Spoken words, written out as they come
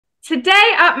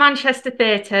Today at Manchester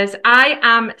Theatres, I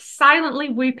am silently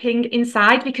whooping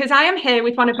inside because I am here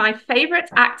with one of my favourite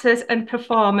actors and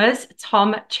performers,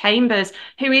 Tom Chambers,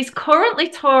 who is currently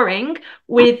touring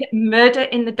with Murder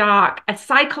in the Dark, a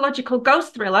psychological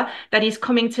ghost thriller that is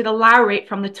coming to the Lowry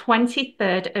from the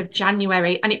 23rd of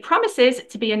January. And it promises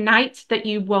to be a night that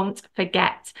you won't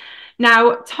forget.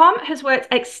 Now, Tom has worked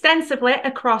extensively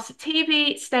across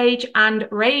TV, stage and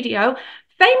radio,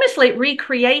 famously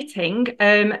recreating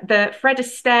the Fred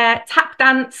Astaire tap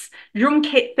dance drum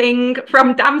kit thing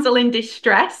from Damsel in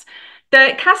Distress.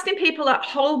 The casting people at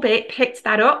Holby picked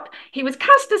that up. He was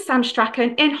cast as Sam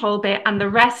Strachan in Holby, and the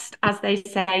rest, as they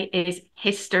say, is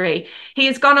history. He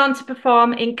has gone on to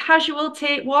perform in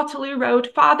Casualty, Waterloo Road,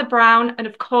 Father Brown, and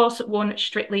of course won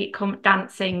Strictly Come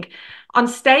Dancing. On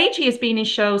stage, he has been in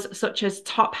shows such as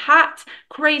Top Hat,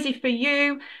 Crazy for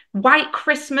You, White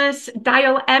Christmas,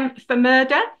 Dial M for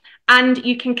Murder, and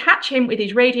you can catch him with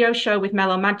his radio show with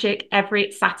Mellow Magic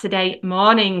every Saturday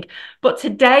morning. But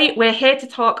today we're here to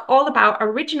talk all about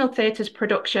Original Theatre's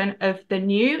production of the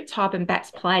new Torben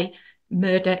Betts play,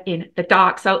 Murder in the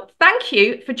Dark. So thank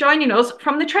you for joining us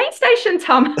from the train station,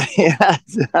 Tom.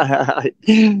 Yes.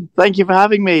 Thank you for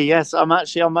having me. Yes, I'm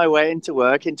actually on my way into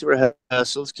work, into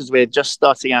rehearsals, because we're just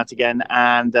starting out again.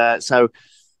 And so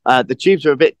the tubes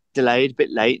are a bit delayed, a bit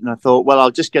late. And I thought, well,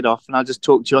 I'll just get off and I'll just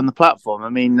talk to you on the platform. I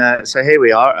mean, so here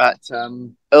we are at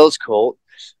Earl's Court.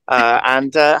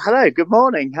 And hello, good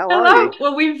morning. How are you?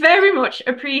 Well, we very much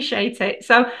appreciate it.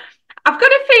 So I've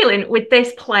got a feeling with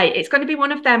this play, it's going to be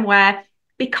one of them where,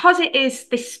 because it is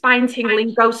this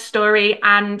spine-tingling ghost story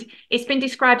and it's been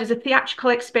described as a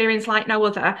theatrical experience like no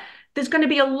other, there's going to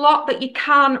be a lot that you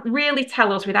can't really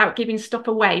tell us without giving stuff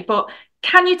away. But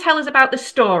can you tell us about the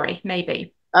story,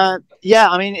 maybe? Yeah,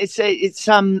 I mean,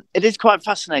 it is quite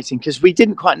fascinating because we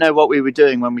didn't quite know what we were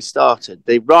doing when we started.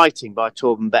 The writing by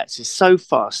Torben Betts is so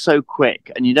fast, so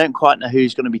quick, and you don't quite know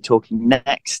who's going to be talking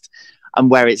next and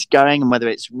where it's going and whether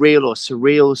it's real or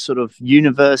surreal sort of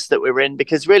universe that we're in,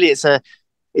 because really it's a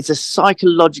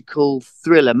psychological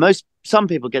thriller. Some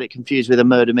people get it confused with a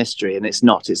murder mystery, and it's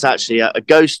not. It's actually a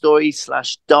ghost story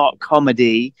 / dark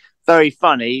comedy, very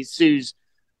funny.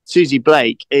 Susie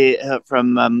Blake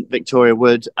from Victoria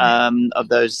Wood of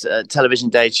those television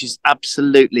days. She's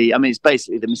absolutely, I mean, it's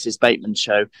basically the Mrs. Bateman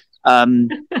show.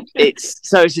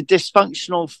 It's a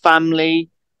dysfunctional family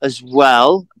as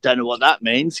well. Don't know what that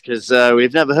means because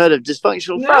we've never heard of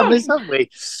dysfunctional families, have we?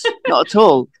 Not at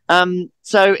all.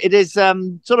 So it is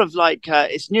sort of like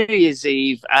it's New Year's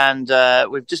Eve, and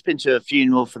we've just been to a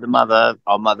funeral for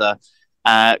our mother,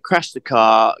 crashed the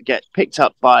car, get picked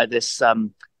up by this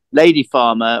lady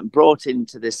farmer, brought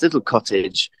into this little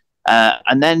cottage,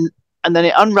 and then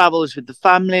it unravels with the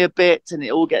family a bit, and it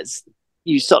all gets,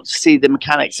 you start to see the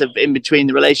mechanics of in between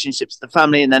the relationships of the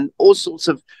family, and then all sorts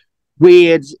of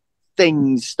weird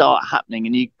things start happening,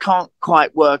 and you can't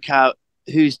quite work out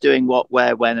who's doing what,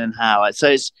 where, when, and how. So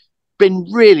it's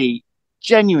been really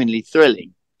genuinely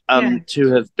thrilling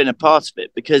to have been a part of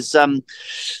it, because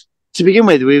to begin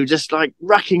with, we were just like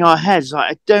racking our heads.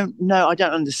 Like, I don't know. I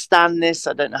don't understand this.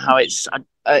 I don't know how it's,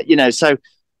 so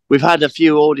we've had a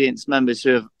few audience members who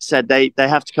have said they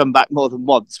have to come back more than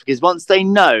once, because once they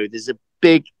know there's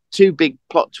two big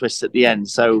plot twists at the end.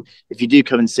 So if you do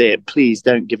come and see it, please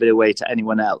don't give it away to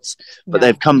anyone else. But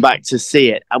they've come back to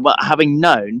see it. And having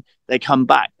known, they come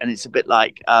back. And it's a bit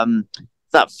like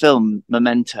that film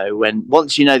Memento, when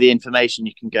once you know the information,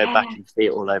 you can go back and see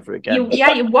it all over again.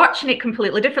 You're watching it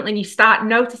completely differently, and you start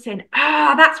noticing,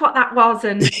 that's what that was.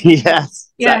 And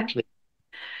yes, exactly.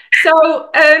 So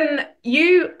I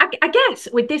guess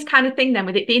with this kind of thing, then,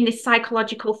 with it being this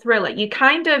psychological thriller, you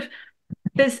kind of,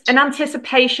 there's an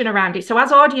anticipation around it. So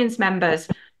as audience members,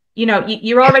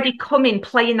 you're already coming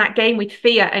playing that game with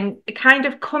fear, and kind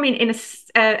of coming in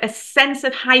a sense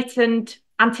of heightened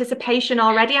anticipation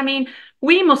already. I mean,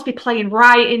 we must be playing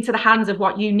right into the hands of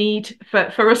what you need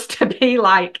for us to be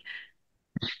like.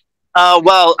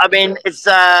 Well, I mean, it's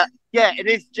it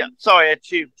is. Sorry, a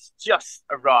tube's just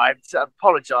arrived. So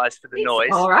apologise for the noise.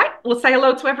 All right, we'll say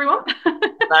hello to everyone.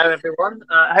 Hello, everyone.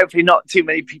 Hopefully, not too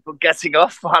many people getting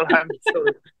off while I'm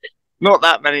not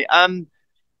that many.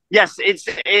 Yes,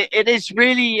 it is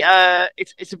really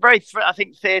it's a very I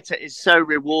think theatre is so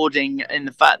rewarding in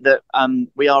the fact that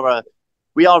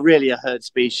we are really a herd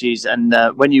species, and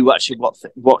when you actually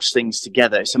watch things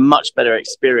together, it's a much better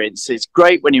experience. It's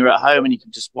great when you're at home and you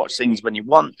can just watch things when you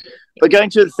want, but going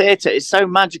to the theatre is so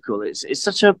magical. It's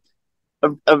such a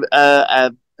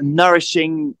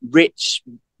nourishing, rich,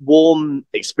 warm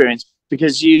experience,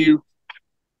 because the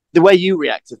way you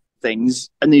react to things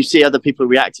and you see other people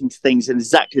reacting to things in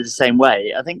exactly the same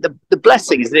way, I think the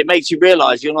blessing is that it makes you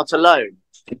realize you're not alone.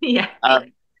 Yeah.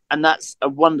 And that's a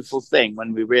wonderful thing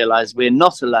when we realize we're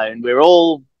not alone. We're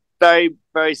all very,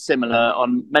 very similar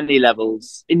on many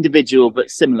levels, individual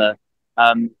but similar.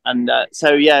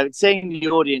 So yeah, seeing the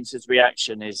audience's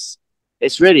reaction it's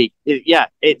really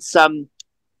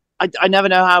I never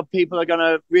know how people are going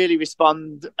to really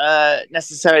respond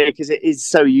necessarily, because it is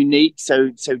so unique,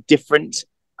 so different.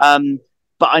 But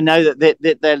I know that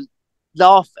they're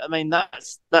laugh. I mean,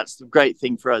 that's the great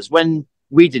thing for us. When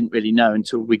we didn't really know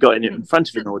until we got in front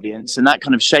of an audience, and that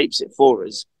kind of shapes it for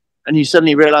us. And you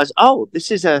suddenly realize, oh,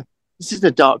 this is a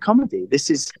dark comedy. This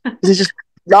is just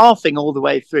laughing all the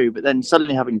way through, but then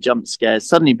suddenly having jump scares,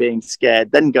 suddenly being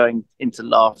scared, then going into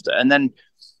laughter, and then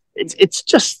it's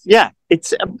just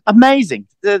it's amazing.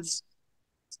 There's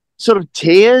sort of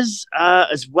tears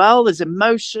as well. There's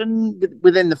emotion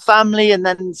within the family, and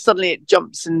then suddenly it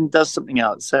jumps and does something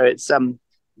else. So it's a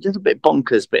little bit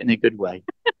bonkers, but in a good way.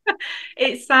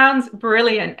 It sounds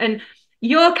brilliant. And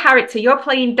your character, you're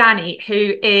playing Danny,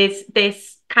 who is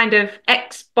this kind of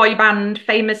ex-boy band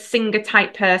famous singer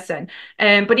type person,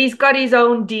 but he's got his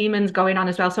own demons going on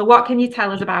as well. So what can you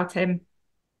tell us about him?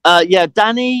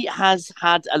 Danny has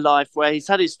had a life where he's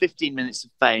had his 15 minutes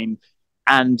of fame,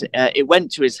 and it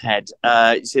went to his head.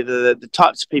 You see the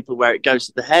types of people where it goes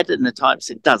to the head and the types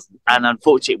it doesn't. And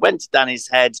unfortunately, it went to Danny's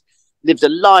head, lived a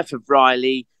life of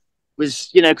Riley,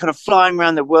 was, kind of flying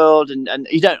around the world. And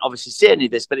you don't obviously see any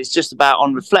of this, but it's just about,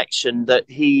 on reflection, that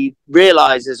he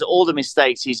realizes all the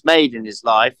mistakes he's made in his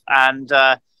life. And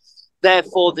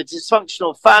therefore, the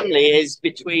dysfunctional family is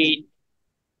between...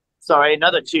 Sorry,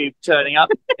 another tube turning up.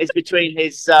 It's between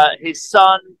his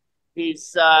son,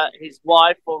 his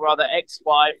wife, or rather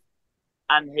ex-wife,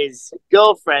 and his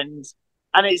girlfriend,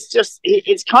 and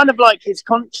it's kind of like his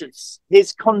conscience,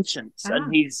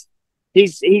 and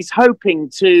he's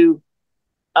hoping to,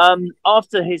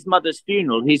 after his mother's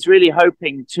funeral, he's really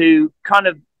hoping to kind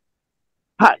of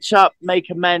patch up, make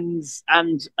amends,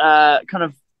 and kind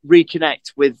of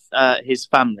reconnect with his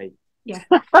family. Yeah,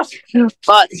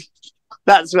 but.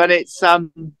 That's when it's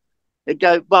it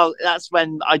go well. That's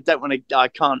when I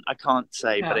can't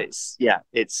say, but it's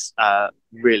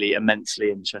really immensely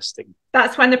interesting.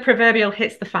 That's when the proverbial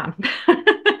hits the fan.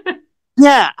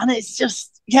 And it's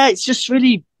just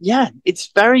really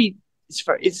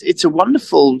it's a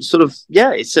wonderful sort of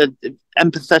it's a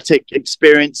empathetic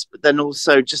experience, but then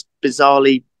also just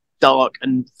bizarrely dark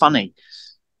and funny.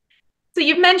 So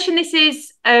you've mentioned this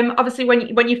is obviously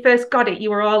when you first got it, you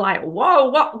were all like, "Whoa,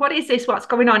 what is this? What's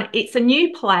going on?" It's a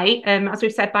new play, as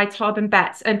we've said, by Torben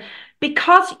Betts, and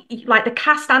because like the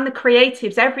cast and the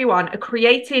creatives, everyone are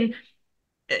creating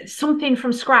something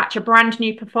from scratch, a brand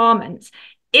new performance.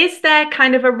 Is there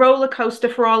kind of a roller coaster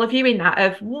for all of you in that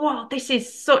of, "Whoa, this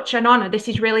is such an honor. This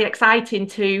is really exciting."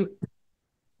 To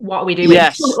what are we doing?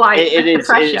 Yes, like it is.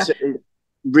 Pressure. It's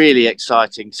really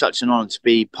exciting. Such an honor to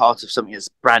be part of something that's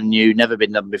brand new, never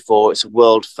been done before. It's a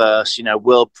world first,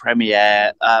 world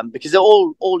premiere, because they're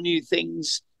all new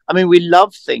things. I mean, we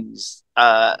love things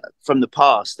from the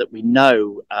past that we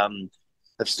know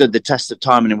have stood the test of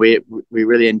time, and we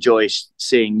really enjoy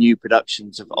seeing new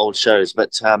productions of old shows.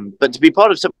 But to be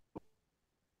part of something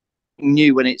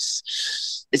new when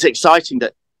it's exciting,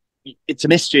 that it's a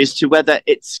mystery as to whether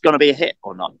it's going to be a hit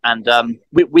or not. And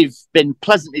we've been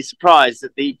pleasantly surprised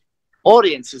that the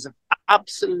audiences have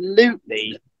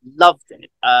absolutely loved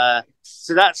it.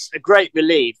 So that's a great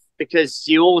relief, because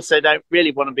you also don't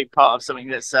really want to be part of something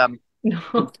that's a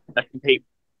complete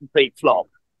flop.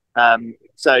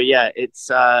 So yeah,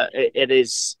 it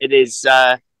is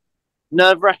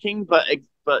nerve-wracking, but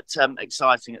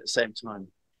exciting at the same time.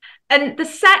 And the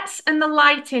sets and the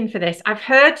lighting for this, I've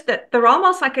heard that they're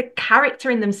almost like a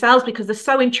character in themselves, because they're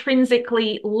so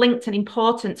intrinsically linked and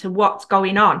important to what's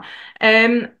going on.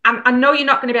 I know you're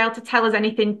not going to be able to tell us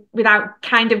anything without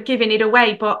kind of giving it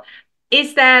away, but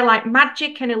is there like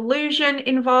magic and illusion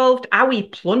involved? Are we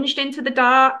plunged into the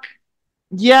dark?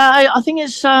 Yeah, I think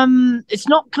it's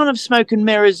not kind of smoke and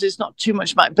mirrors. It's not too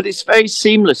much, but it's very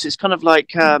seamless. It's kind of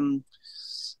like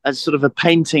as sort of a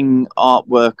painting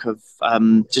artwork of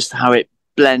just how it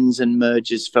blends and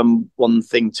merges from one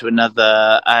thing to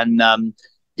another. And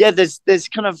there's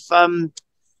kind of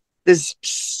there's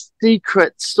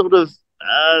secret sort of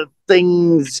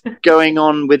things going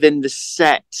on within the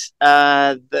set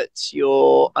that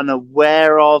you're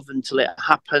unaware of until it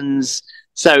happens.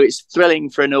 So it's thrilling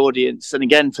for an audience, and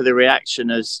again for the reaction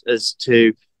as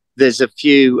to, there's a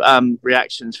few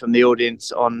reactions from the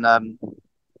audience on the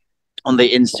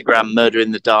Instagram Murder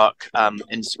in the Dark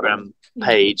Instagram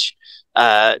page,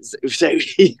 So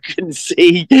you can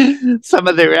see some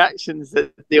of the reactions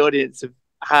that the audience have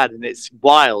had, and it's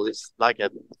wild. It's like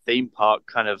a theme park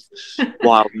kind of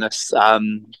wildness,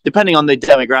 depending on the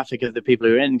demographic of the people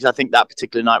who are in. Because I think that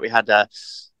particular night we had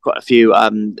quite a few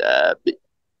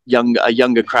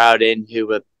younger crowd in who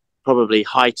were probably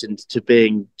heightened to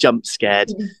being jump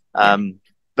scared.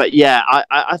 But yeah,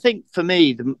 I think for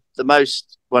me the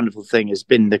most wonderful thing has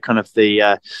been the kind of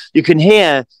the you can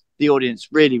hear the audience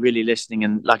really listening,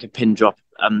 and like a pin drop,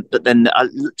 but then I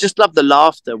just love the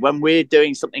laughter when we're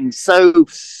doing something so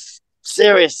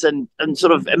serious and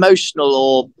sort of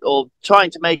emotional or trying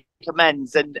to make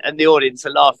amends, and the audience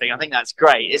are laughing. I think that's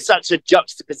great. It's such a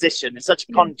juxtaposition, it's such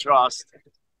a contrast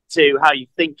to how you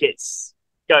think it's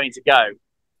going to go.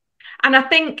 And I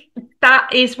think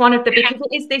that is one of the, because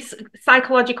it is this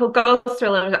psychological ghost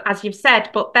thriller, as you've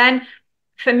said, but then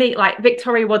for me, like,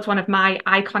 Victoria Wood's one of my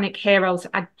iconic heroes.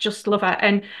 I just love her.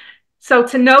 And so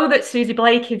to know that Susie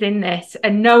Blake is in this,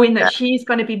 and knowing that she's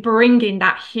going to be bringing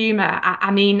that humour,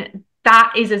 I mean,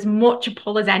 that is as much a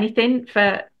pull as anything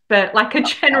for like a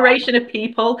generation of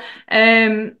people.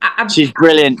 She's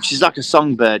brilliant. She's like a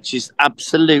songbird. She's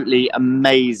absolutely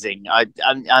amazing.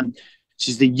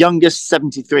 She's the youngest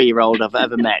 73-year-old I've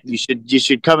ever met. You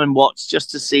should come and watch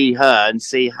just to see her and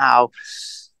see how,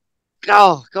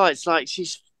 oh God, it's like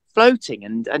she's floating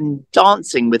and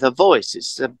dancing with her voice.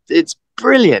 It's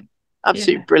brilliant,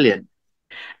 absolutely brilliant.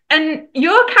 And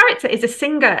your character is a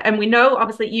singer, and we know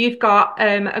obviously you've got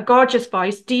a gorgeous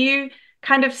voice. Do you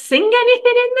kind of sing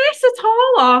anything in this at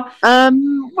all, or?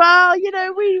 Well, you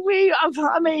know,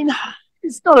 I mean,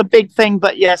 it's not a big thing,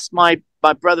 but yes, my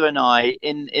brother and I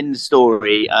in the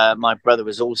story, my brother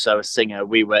was also a singer.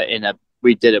 We were a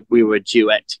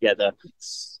duet together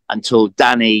until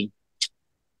Danny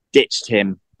ditched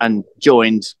him and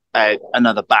joined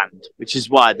another band, which is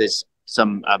why there's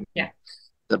some the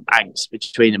angst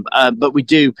between them. But we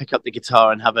do pick up the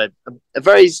guitar and have a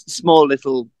very small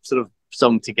little sort of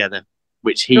song together,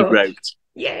 which he wrote.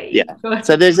 Yay. Yeah. Good.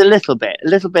 So there's a little bit,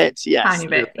 yes. Tiny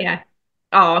bit, yeah.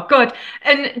 Oh, good.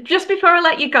 And just before I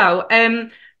let you go,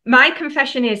 my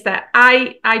confession is that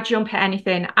I jump at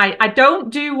anything. I don't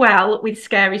do well with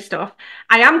scary stuff.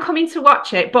 I am coming to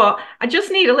watch it, but I just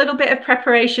need a little bit of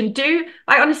preparation.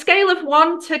 Like, on a scale of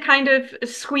 1 to kind of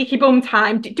squeaky bum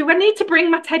time, do I need to bring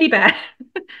my teddy bear?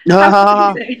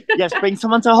 Yes, bring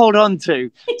someone to hold on to.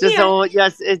 Either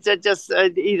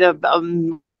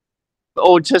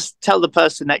or just tell the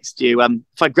person next to you,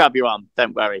 if I grab your arm,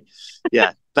 don't worry.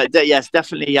 Yeah. But yes,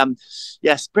 definitely.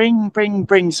 Yes, bring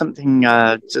something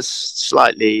just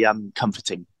slightly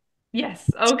comforting.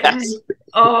 Yes. Okay. Yes.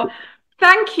 Oh,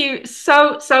 thank you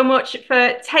so much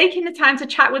for taking the time to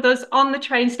chat with us on the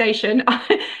train station.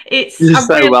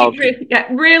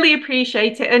 Really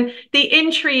appreciate it, and the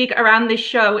intrigue around this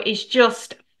show is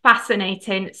just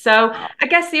fascinating. So I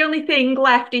guess the only thing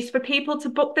left is for people to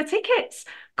book the tickets.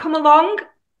 Come along.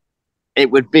 It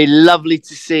would be lovely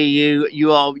to see you.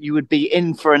 You would be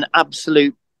in for an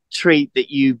absolute treat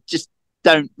that you just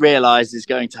don't realise is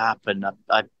going to happen.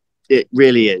 It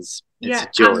really is. It's a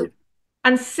joy.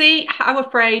 And see how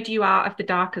afraid you are of the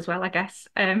dark as well, I guess.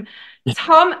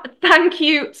 Tom, thank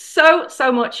you so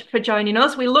much for joining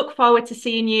us. We look forward to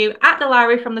seeing you at the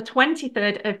Lowry from the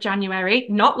 23rd of January,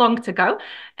 not long to go.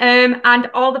 And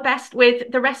all the best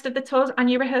with the rest of the tours and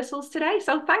your rehearsals today.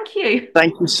 So thank you.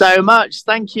 Thank you so much.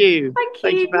 Thank you.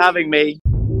 Thank you for having me.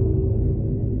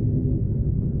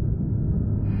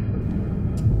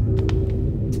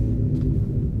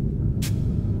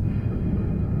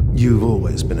 You've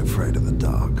always been afraid of the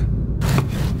dark.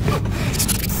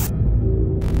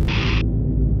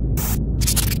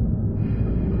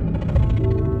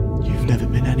 You've never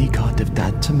been any kind of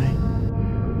dad to me.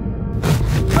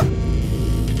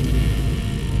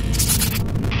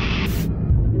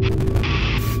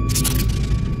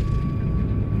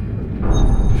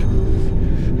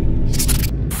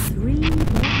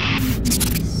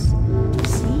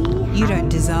 You don't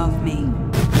deserve me.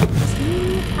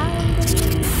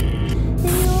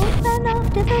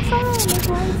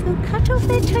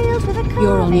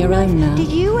 You're on your own now. Did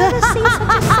you ever see such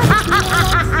a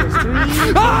sight in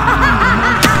your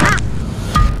life?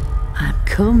 I'm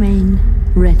coming,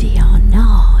 ready or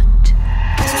not.